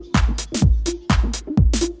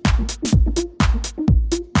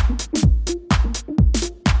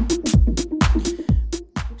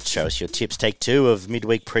show us your tips. Take 2 of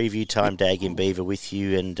midweek preview time. Dag and Beaver with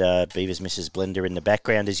you, and Beaver's Mrs. Blender in the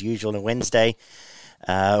background as usual on a Wednesday.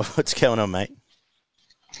 What's going on, mate?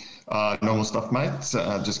 Normal stuff, mate.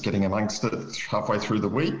 Just getting amongst it halfway through the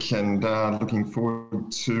week and looking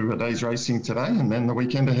forward to a day's racing today and then the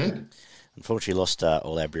weekend ahead. Unfortunately, lost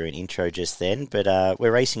all our brilliant intro just then, but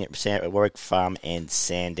we're racing at Warwick Farm and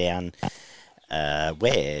Sandown,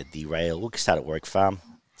 where the rail will start at Warwick Farm.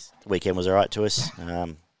 The weekend was all right to us.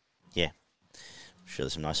 I'm sure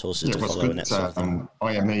there's some nice horses to follow in that sort of thing.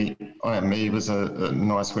 I Am Me was a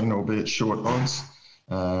nice win, albeit short odds.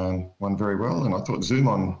 Won very well, and I thought Zoom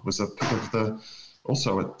On was a pick of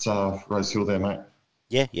also at Rose Hill there, mate.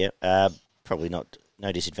 Yeah. Probably no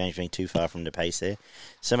disadvantage being too far from the pace there.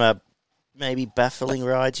 Some maybe baffling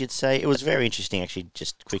rides, you'd say. It was very interesting, actually,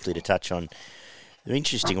 just quickly to touch on. The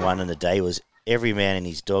interesting one in the day was every man and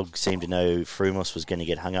his dog seemed to know Frumos was going to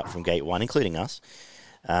get hung up from gate 1, including us,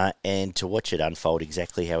 and to watch it unfold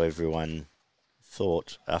exactly how everyone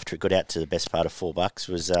thought after it got out to the best part of $4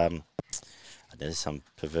 was... there's some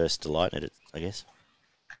perverse delight in it, I guess.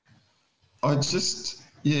 I just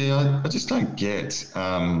don't get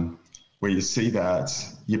where you see that,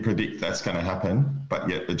 you predict that's going to happen, but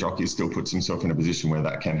yet the jockey still puts himself in a position where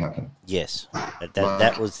that can happen. Yes,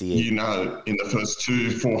 that was the... in the first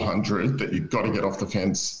 400 that you've got to get off the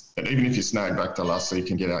fence, and even if you snag back to last, so you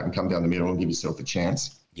can get out and come down the middle and give yourself a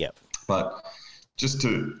chance. Yep. But just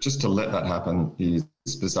to let that happen is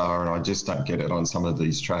bizarre, and I just don't get it on some of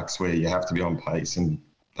these tracks where you have to be on pace and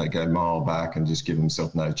they go mile back and just give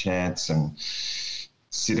themselves no chance and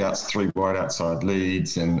sit outs 3 wide outside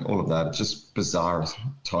leads and all of that. It's just bizarre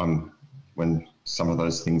time when some of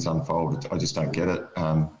those things unfold. I just don't get it.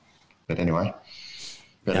 But anyway,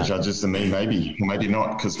 better judges than me, maybe. Or maybe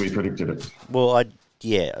not, because we predicted it. Well,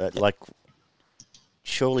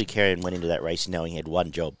 surely Kerrion went into that race knowing he had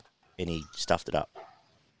one job and he stuffed it up.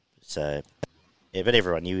 So, yeah, but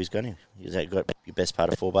everyone knew he was going to. He got your best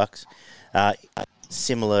part of $4.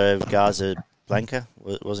 Similar, Garza Blanca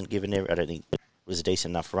wasn't given. I don't think it was a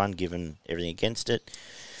decent enough run given everything against it.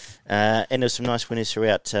 And there's some nice winners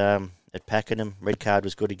throughout at Pakenham. Red Card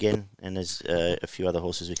was good again, and there's a few other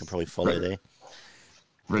horses we can probably follow there.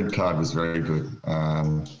 Red Card was very good.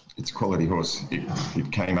 It's a quality horse.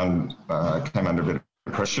 It came under a bit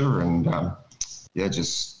of pressure and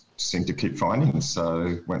just seemed to keep finding.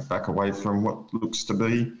 So went back away from what looks to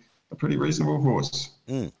be a pretty reasonable horse.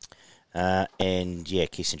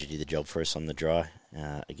 Kissinger did the job for us on the dry.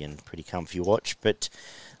 Again, pretty comfy watch. But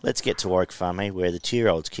let's get to Warwick Farm, where the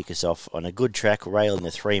 2-year-olds kick us off on a good track, rail in the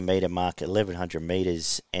 3-metre mark at 1,100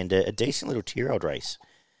 metres, and a decent little 2-year-old race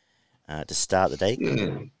to start the day.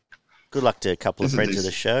 Yeah. Good luck to a couple of friends of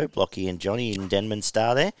the show, Blocky and Johnny in Denman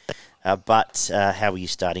Star there. But how were you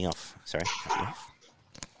starting off? Sorry.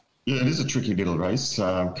 Yeah, it is a tricky little race.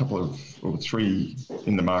 A couple of, or 3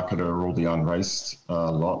 in the market are all the unraced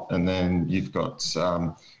lot. And then you've got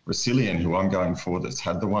Resilient, who I'm going for, that's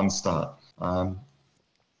had the 1 start.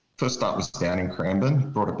 First start was down in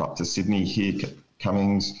Cranbourne, brought it up to Sydney here,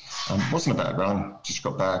 Cummings. Wasn't a bad run, just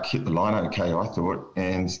got back, hit the line okay, I thought.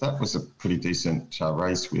 And that was a pretty decent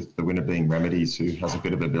race with the winner being Remedies, who has a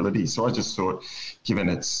bit of ability. So I just thought, given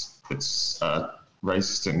it's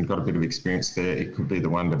raced and got a bit of experience there, it could be the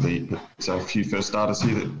one to beat. But a few first starters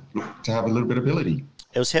here that look to have a little bit of ability.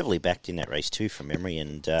 It was heavily backed in that race too, from memory,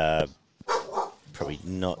 and probably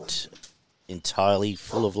not entirely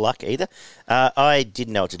full of luck either. I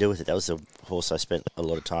didn't know what to do with it. That was a horse I spent a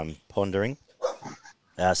lot of time pondering.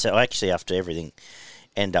 So I actually, after everything,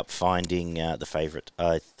 end up finding the favourite.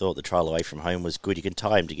 I thought the trial away from home was good. You can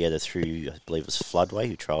tie him together through, I believe it was Floodway,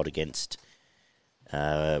 who trialled against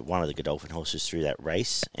one of the Godolphin horses through that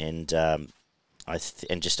race, and I've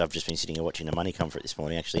just been sitting and watching the Money Comfort this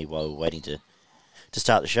morning, actually, while we're waiting to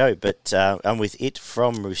start the show. But I'm with it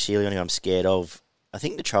from Roussillon, who I'm scared of. I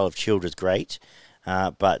think the Trial of Child was great,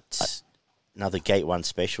 but another Gate 1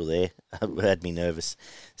 special there had me nervous.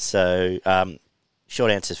 So short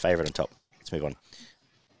answer's favourite on top. Let's move on.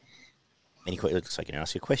 It looks like you can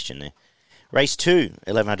ask a question there. Race 2,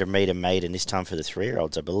 1,100 metre maiden, this time for the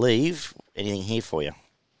 3-year-olds, I believe. Anything here for you?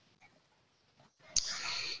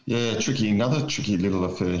 Yeah, another tricky little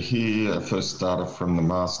affair here. First starter from the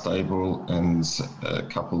Mars stable and a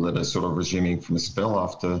couple that are sort of resuming from a spell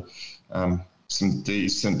after some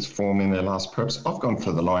decent form in their last preps. I've gone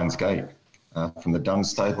for the Lions Gate from the Dunn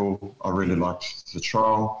stable. I really liked the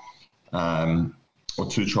trial, or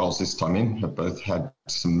 2 trials this time in, have both had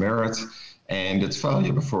some merit. And its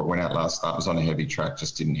failure before it went out last start was on a heavy track,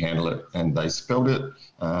 just didn't handle it. And they spelled it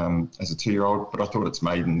as a 2-year-old, but I thought its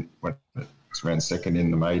maiden, when it It's ran second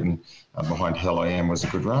in the maiden behind Hell I Am was a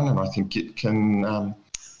good run, and I think it can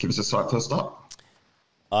give us a sight first up.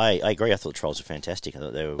 I agree. I thought the trials were fantastic. I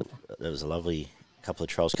thought there was a lovely couple of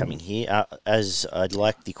trials coming here. As I'd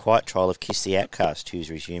like the quiet trial of Kiss the Outcast,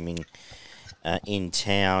 who's resuming in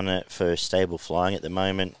town for stable flying at the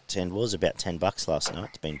moment, and was about $10 last night.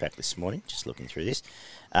 It's been back this morning, just looking through this.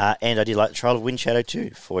 And I did like the trial of Wind Shadow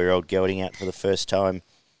too, 4-year-old gelding out for the first time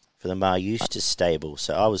for the Mar Eustace stable.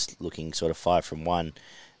 So I was looking sort of 5 from 1.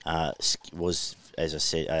 Was,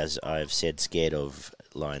 as I've said, scared of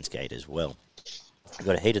Lionsgate as well. I've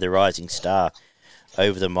got a Heat of the Rising Star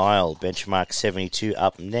over the mile, benchmark 72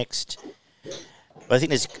 up next. I think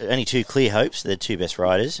there's only 2 clear hopes. They're the 2 best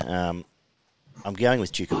riders. I'm going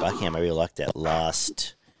with Duke of Buckingham. I really like that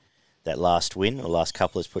last win, or last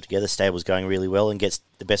couple that's put together. Stable's going really well and gets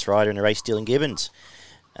the best rider in the race, Dylan Gibbons.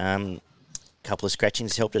 Couple of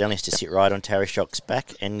scratchings helped it. Only has to sit right on Tarashok's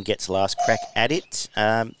back and gets last crack at it.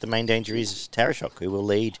 The main danger is Tarashok, who will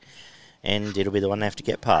lead, and it'll be the one they have to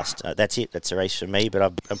get past. That's it. That's a race for me,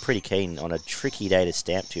 but I'm pretty keen on a tricky day to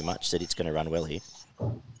stamp too much that it's going to run well here.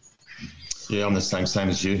 Yeah, I'm the same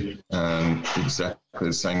as you. Exactly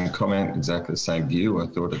the same comment, exactly the same view. I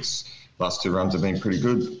thought its last 2 runs have been pretty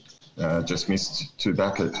good. Just missed 2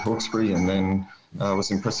 back at Hawkesbury, and then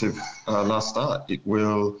was impressive last start. It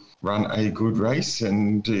will run a good race,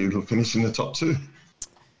 and it'll finish in the top 2.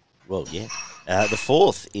 Well, yeah. The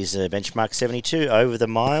 4th is a benchmark 72 over the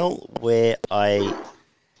mile, where I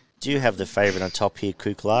do have the favourite on top here,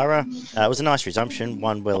 Kuklara. It was a nice resumption,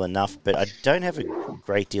 won well enough, but I don't have a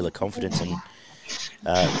great deal of confidence, and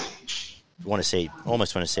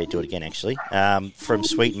almost want to see it do it again, actually. From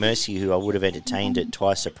Sweet Mercy, who I would have entertained at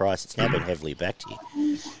twice the price, it's now been heavily backed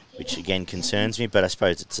here, which again concerns me, but I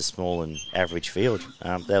suppose it's a small and average field.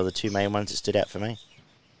 They were the 2 main ones that stood out for me.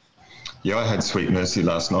 Yeah, I had Sweet Mercy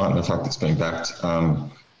last night, and the fact it's been backed,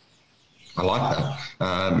 I like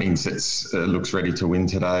that. Means it looks ready to win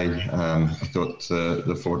today. I thought the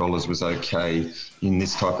 $4 was okay in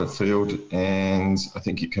this type of field, and I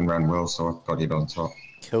think it can run well, so I've got it on top.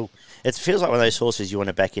 Cool. It feels like one of those horses you want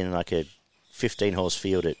to back in like a 15-horse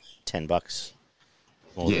field at $10.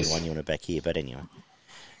 More than the one you want to back here, but anyway.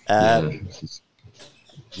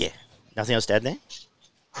 Yeah. Nothing else to add there?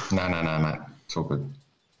 No, mate. It's all good.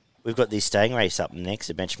 We've got the staying race up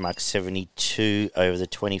next, a benchmark 72 over the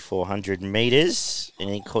 2,400 metres.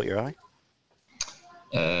 Anything caught your eye?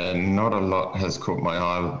 Not a lot has caught my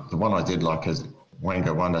eye. The one I did like is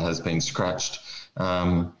Wango Wonder has been scratched.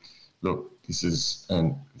 Look, this is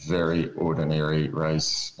a very ordinary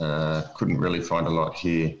race. Couldn't really find a lot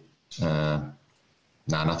here.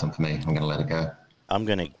 Nothing for me. I'm going to let it go. I'm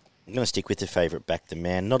going to stick with the favourite, Back the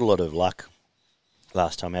Man. Not a lot of luck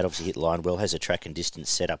last time out. Obviously hit line well, has a track and distance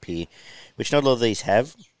set up here, which not a lot of these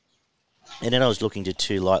have. And then I was looking to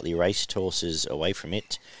 2 lightly raced horses away from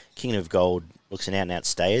it. King of Gold looks an out-and-out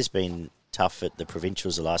stay, has been tough at the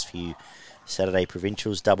provincials the last few Saturday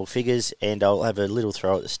provincials, double figures, and I'll have a little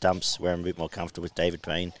throw at the stumps where I'm a bit more comfortable with David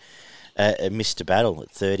Payne. Mr. Battle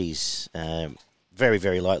at 30s. Very,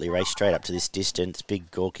 very lightly raced straight up to this distance. Big,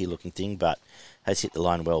 gawky looking thing, but has hit the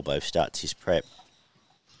line well both starts. His prep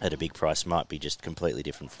at a big price might be just completely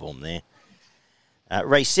different form there.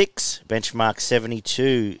 Race 6, benchmark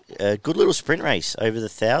 72. Good little sprint race over the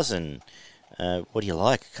 1,000. What do you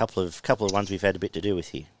like? A couple of ones we've had a bit to do with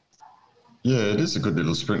here. Yeah, it is a good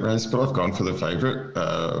little sprint race, but I've gone for the favourite,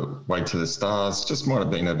 Way to the Stars. Just might have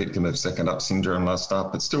been a victim of second up syndrome last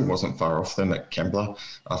start, but still wasn't far off them at Kembla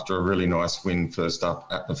after a really nice win first up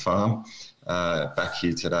at the farm. Back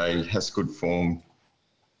here today, has good form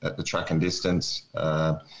at the track and distance.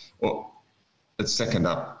 It's second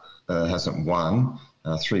up, hasn't won.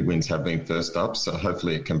 3 wins have been first up, so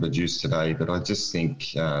hopefully it can produce today. But I just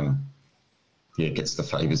think, it gets the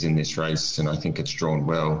favours in this race, and I think it's drawn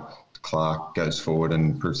well. Clark goes forward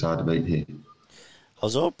and proves hard to beat here.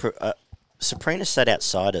 Sabrina sat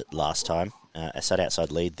outside it last time. I sat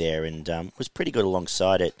outside lead there and was pretty good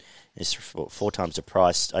alongside it. It's 4 times the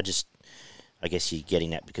price. I guess you're getting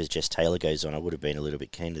that because Jess Taylor goes on. I would have been a little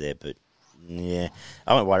bit keen to there, but yeah,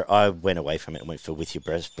 I went away from it and went for With Your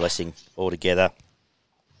Blessing altogether,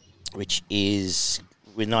 which is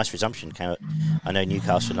with nice resumption. I know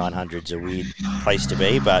Newcastle 900's a weird place to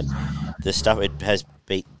be, but the stuff it has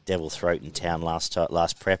beat Devil Throat in town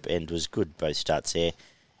last prep and was good both starts there.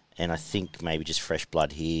 And I think maybe just fresh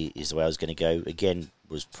blood here is the way I was going to go. Again,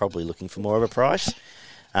 was probably looking for more of a price,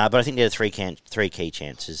 but I think there are three key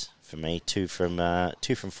chances for me: two from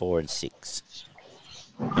 4 and 6.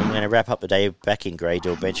 I'm going to wrap up the day back in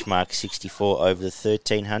Greydale, benchmark 64 over the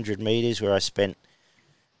 1,300 metres, where I spent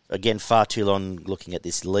again, far too long looking at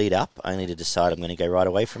this lead up, only to decide I'm going to go right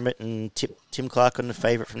away from it and tip Tim Clark on the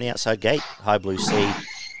favourite from the outside gate. High Blue Sea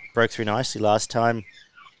broke through nicely last time.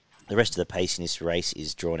 The rest of the pace in this race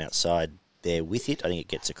is drawn outside there with it. I think it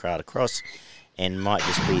gets a crowd across and might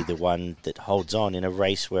just be the one that holds on in a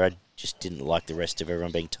race where I just didn't like the rest of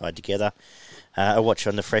everyone being tied together. A watch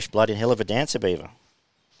on the Fresh Blood in Hell of a Dancer, Beaver.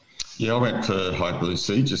 Yeah, I went for High Blue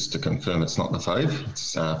Sea just to confirm it's not the fave.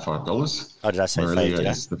 It's $5. Oh, did I say fave, did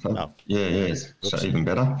I? The fave. Oh. Yeah. So even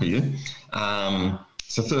better for you.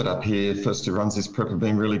 So third up here, first 2 runs this prep have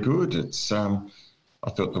been really good. It's I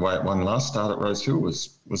thought the way it won last start at Rosehill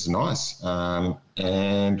was nice,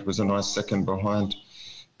 and was a nice second behind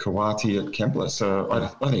Kawati at Kembla.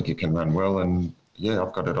 So I think it can run well, and yeah,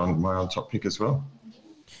 I've got it on my own top pick as well.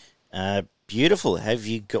 Beautiful. Have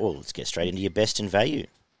you got? Well, let's get straight into your best and value.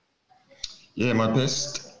 Yeah, my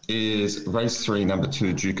best is race 3, number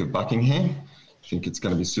 2, Duke of Buckingham. I think it's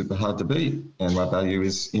going to be super hard to beat. And my value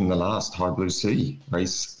is in the last, High Blue Sea,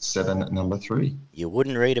 race 7, number 3. You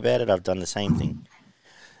wouldn't read about it. I've done the same thing.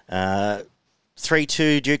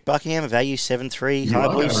 3-2 Duke Buckingham, value 7-3 High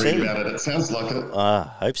Blue Sea. Read about it. It sounds like it. I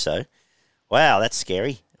hope so. Wow, that's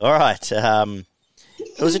scary. All right.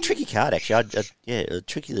 It was a tricky card, actually. A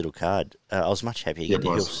tricky little card. I was much happier to get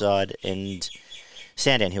to Hillside and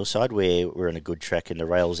Sandown Hillside, where we're on a good track, and the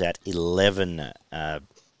rail's out 11.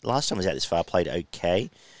 Last time I was out this far, played okay,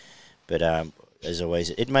 but as always,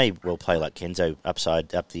 it may well play like Kenzo,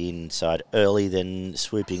 upside up the inside early, then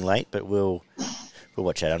swooping late. But we'll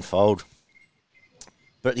watch that unfold.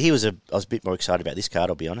 But I was a bit more excited about this card,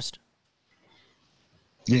 I'll be honest.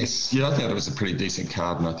 Yes, I think it was a pretty decent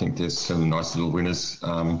card, and I think there's some nice little winners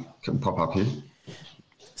can pop up here.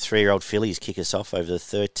 3-year-old fillies kick us off over the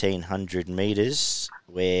 1,300 metres,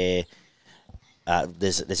 where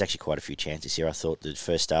there's actually quite a few chances here. I thought the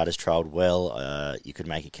first starters trialled well. You could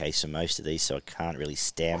make a case for most of these, so I can't really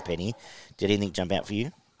stamp any. Did anything jump out for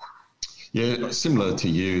you? Yeah, similar to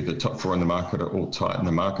you, the top 4 in the market are all tight in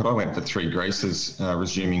the market. I went for 3 Graces,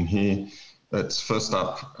 resuming here. That's first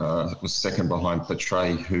up, was second behind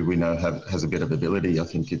Portray, who we know has a bit of ability. I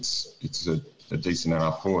think it's a decent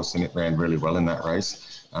enough horse, and it ran really well in that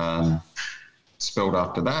race. Spelled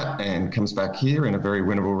after that and comes back here in a very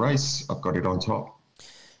winnable race. I've got it on top.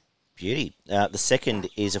 Beauty. The second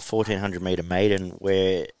is a 1,400 metre maiden.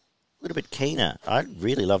 We're a little bit keener. I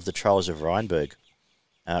really love the Trials of Rheinberg.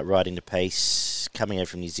 Riding the pace, coming out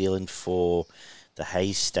from New Zealand for the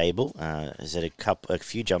Hayes stable. Has had a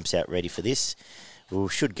few jumps out ready for this. We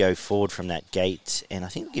should go forward from that gate, and I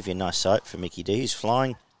think we'll give you a nice sight for Mickey D, who's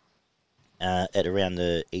flying at around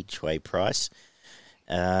the each way price.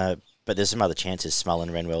 But there's some other chances.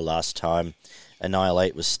 Smullen ran well last time.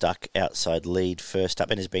 Annihilate was stuck outside lead first up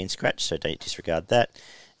and has been scratched, so don't disregard that.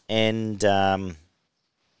 And keen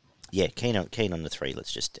on the 3.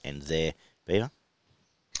 Let's just end there, Beaver.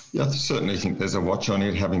 Yeah, I certainly think there's a watch on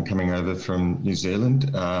it, having coming over from New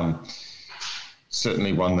Zealand.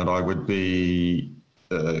 Certainly one that I would be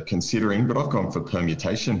considering, but I've gone for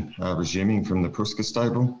Permutation, resuming from the Pruska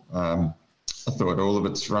stable. I thought all of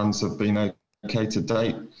its runs have been okay to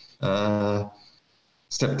date.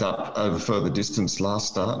 Stepped up over further distance last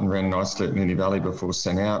start and ran nicely at Moonee Valley before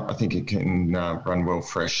sent out. I think it can run well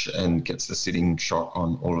fresh and gets the sitting shot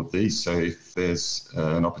on all of these. So if there's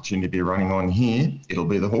an opportunity to be running on here, it'll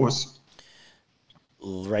be the horse.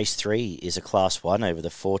 Race 3 is a Class 1 over the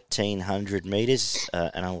 1,400 metres,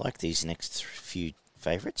 and I like these next few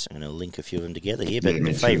favourites. I'm going to link a few of them together here, but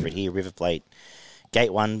the favourite here, River Plate,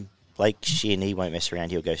 Gate 1, Blake Sheehan, he won't mess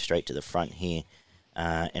around. He'll go straight to the front here.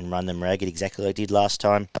 And run them ragged exactly like I did last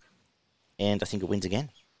time. And I think it wins again.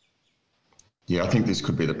 Yeah, I think this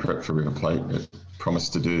could be the prep for River Plate. It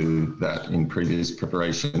promised to do that in previous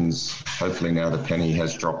preparations. Hopefully now the penny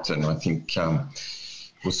has dropped, and I think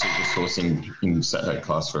we'll see the sourcing in Saturday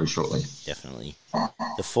class very shortly. Definitely.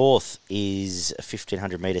 The fourth is a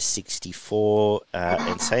 1,500 metre 64,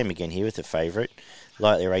 and same again here with the favourite.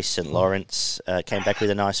 Lightly raced St Lawrence, came back with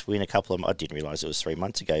a nice win I didn't realise it was 3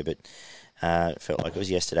 months ago, but felt like it was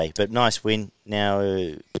yesterday. But nice win.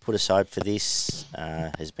 Now put aside for this.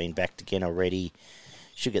 Has been backed again already.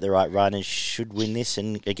 Should get the right run and should win this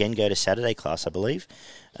and again go to Saturday class, I believe.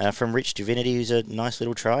 From Rich Divinity, who's a nice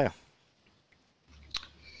little trier.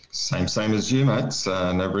 Same as you, mate.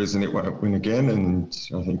 No reason it won't win again, and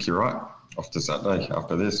I think you're right. Off to Saturday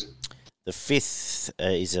after this. The fifth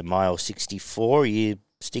is a mile 64. Are you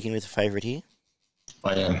sticking with the favourite here?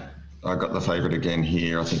 I am. I got the favourite again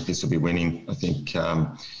here. I think this will be winning. I think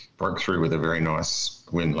broke through with a very nice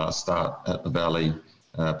win last start at the Valley.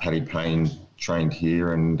 Paddy Payne trained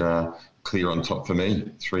here and clear on top for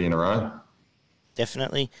me, 3 in a row.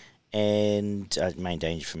 definitely. And main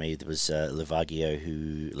danger for me was Lavaggio,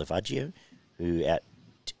 who out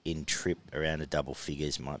in trip around the double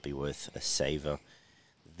figures might be worth a saver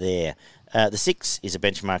there. The 6 is a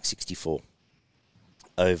benchmark 64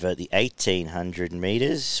 over the 1,800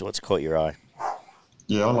 metres. What's caught your eye?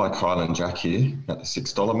 Yeah, I like Highland Jack here at the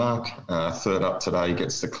 $6 mark. Third up today,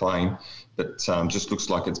 gets the claim, but just looks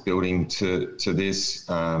like it's building to this.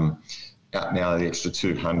 Out now the extra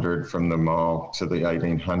 200 from the mile to the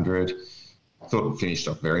 1,800. Thought it finished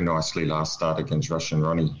off very nicely last start against Russian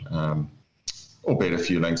Ronnie, albeit a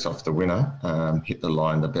few lengths off the winner. Hit the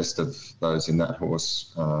line, the best of those in that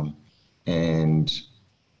horse. And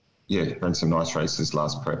yeah, ran some nice races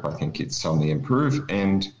last prep. I think it's on the improve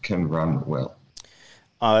and can run well.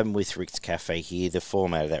 I'm with Rick's Cafe here. The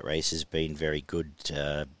format of that race has been very good.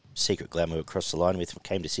 Secret Glamour across the line with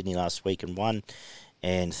came to Sydney last week and won,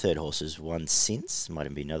 and Third Horse has won since. Might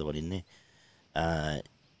even be another one in there.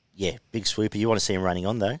 Yeah, big sweeper. You want to see him running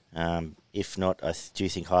on though. If not, I do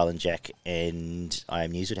think Highland Jack and I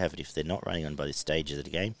Am News would have it if they're not running on both stages of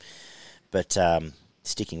the game. But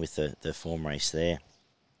sticking with the form race there.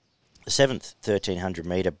 The 7th, 1,300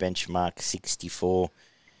 metre benchmark 64.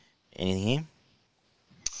 Anything here?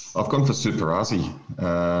 I've gone for Super Aussie.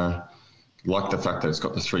 Like the fact that it's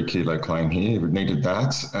got the 3 kilo claim here. We needed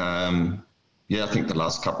that. Yeah, I think the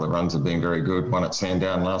last couple of runs have been very good. One at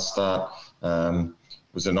Sandown last start.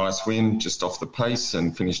 Was a nice win, just off the pace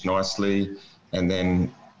and finished nicely. And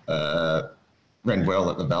then ran well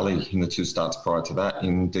at the Valley in the 2 starts prior to that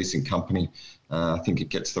in decent company. I think it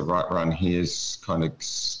gets the right run here, kind of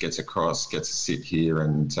gets across, gets a sit here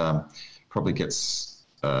and probably gets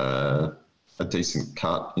a decent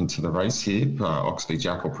cut into the race here. Oxley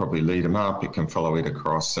Jack will probably lead him up. It can follow it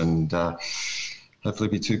across and hopefully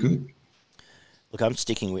be too good. Look, I'm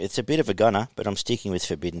sticking with, it's a bit of a gunner, but I'm sticking with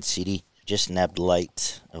Forbidden City. Just nabbed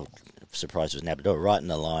late. Oh, surprised it was nabbed right in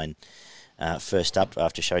the line. First up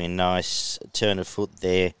after showing a nice turn of foot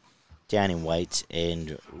there, down in weight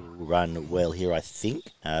and run well here, I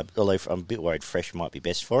think. Although I'm a bit worried Fresh might be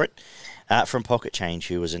best for it. From Pocket Change,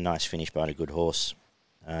 who was a nice finish behind a good horse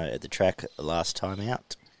at the track last time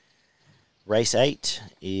out. Race 8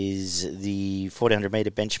 is the 1,400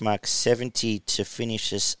 metre benchmark 70 to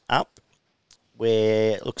finish us up.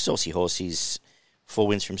 Where, look, Saucy Horsey's 4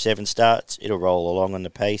 wins from 7 starts. It'll roll along on the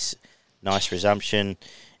pace. Nice resumption.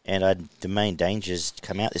 And the main dangers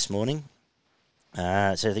come out this morning. So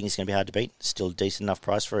I think it's going to be hard to beat. Still a decent enough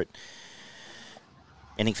price for it.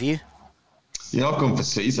 Anything for you? Yeah, I've gone for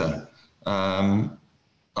Caesar. I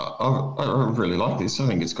really like this. I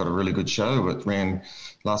think it's got a really good show. It ran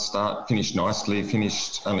last start, finished nicely,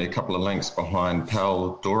 finished only a couple of lengths behind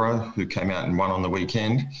Pal Dora, who came out and won on the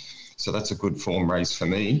weekend. So that's a good form race for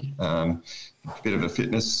me. A bit of a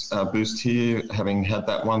fitness boost here, having had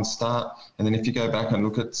that one start. And then if you go back and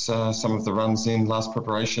look at some of the runs in last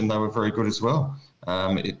preparation, they were very good as well.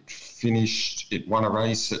 It won a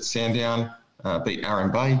race at Sandown, beat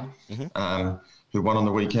Aaron Bay, who won on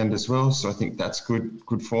the weekend as well. So I think that's good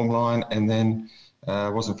form line. And then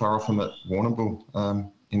wasn't far off from at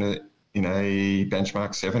Warrnambool in a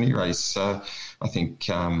benchmark 70 race. So I think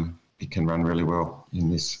it can run really well in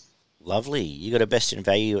this. Lovely. You got a best in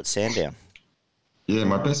value at Sandown. Yeah,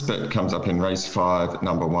 my best bet comes up in race 5,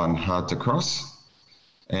 number 1, Hard to Cross.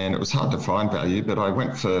 And it was hard to find value, but I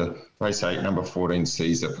went for race 8, number 14,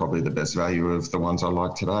 Caesar, probably the best value of the ones I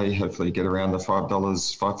like today. Hopefully get around the $5,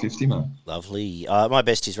 $5.50 mark. Lovely. My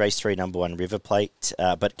best is race 3, number 1, River Plate,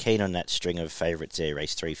 but keen on that string of favourites there,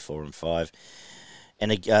 race 3, 4 and 5.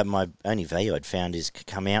 And my only value I'd found is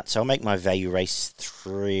come out, so I'll make my value race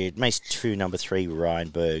 2, number 3,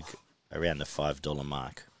 Ryanburg, around the $5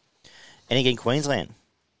 mark. And again, Queensland.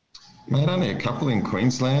 Mate, only a couple in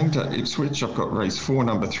Queensland. Ipswich, I've got race 4,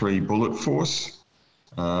 number 3, Bullet Force.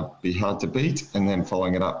 Be hard to beat. And then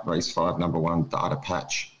following it up, race 5, number 1, Data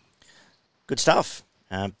Patch. Good stuff.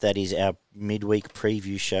 That is our midweek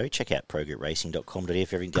preview show. Check out progretracing.com.au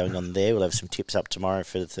for everything going on there. We'll have some tips up tomorrow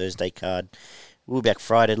for the Thursday card. We'll be back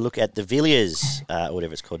Friday to look at the Villiers,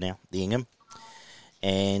 whatever it's called now, the Ingham.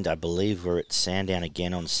 And I believe we're at Sandown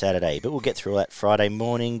again on Saturday. But we'll get through that Friday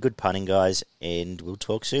morning. Good punting, guys, and we'll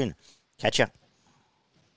talk soon. Catch ya.